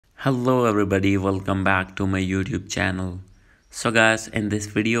Hello everybody, welcome back to my YouTube channel. So guys, in this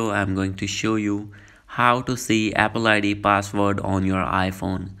video I'm going to show you how to see Apple ID password on your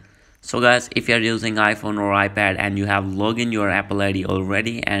iPhone. So guys, if you're using iPhone or iPad and you have logged in your Apple ID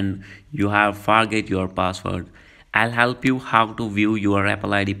already and you have forget your password, I'll help you how to view your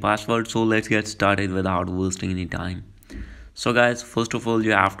Apple ID password. So let's get started without wasting any time. So guys, first of all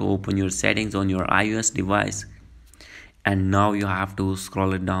you have to open your settings on your iOS device, and now you have to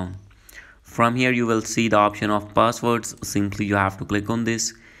scroll it down. From here you will see the option of passwords. Simply you have to click on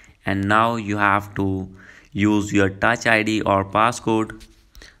this, and now you have to use your touch ID or passcode.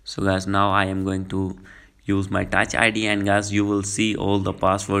 So guys, now I am going to use my touch ID, and guys, you will see all the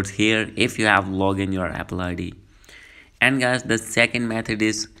passwords here if you have logged in your Apple ID. And guys, the second method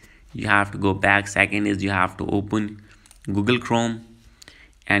is you have to go back. Second is you have to open Google Chrome,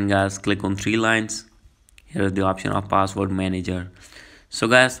 and guys, click on three lines. Here is the option of password manager. So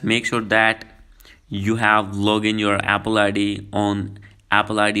guys, make sure that you have logged in your Apple ID on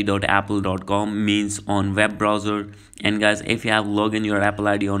appleid.apple.com, means on web browser. And guys, if you have logged in your Apple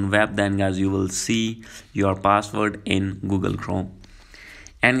ID on web, then guys you will see your password in Google Chrome.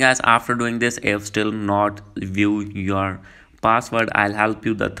 And guys, after doing this, if still not view your password, I'll help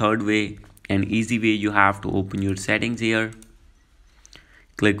you the third way and easy way. You have to open your settings here,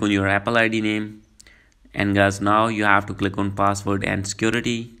 click on your Apple ID name, and guys, now you have to click on password and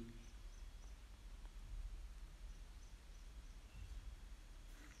security.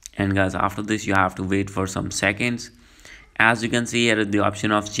 And guys, after this you have to wait for some seconds. As you can see, here is the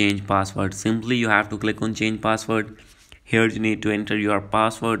option of change password. Simply you have to click on change password. Here you need to enter your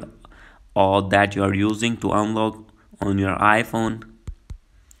password or that you are using to unlock on your iPhone.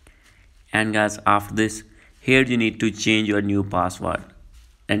 And guys, after this, here you need to change your new password.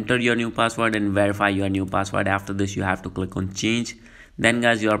 Enter your new password and verify your new password. After this you have to click on change. Then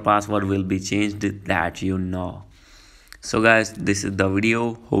guys, your password will be changed, that you know. So guys, this is the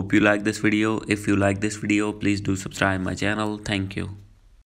video. Hope you like this video. If you like this video, please do subscribe my channel. Thank you.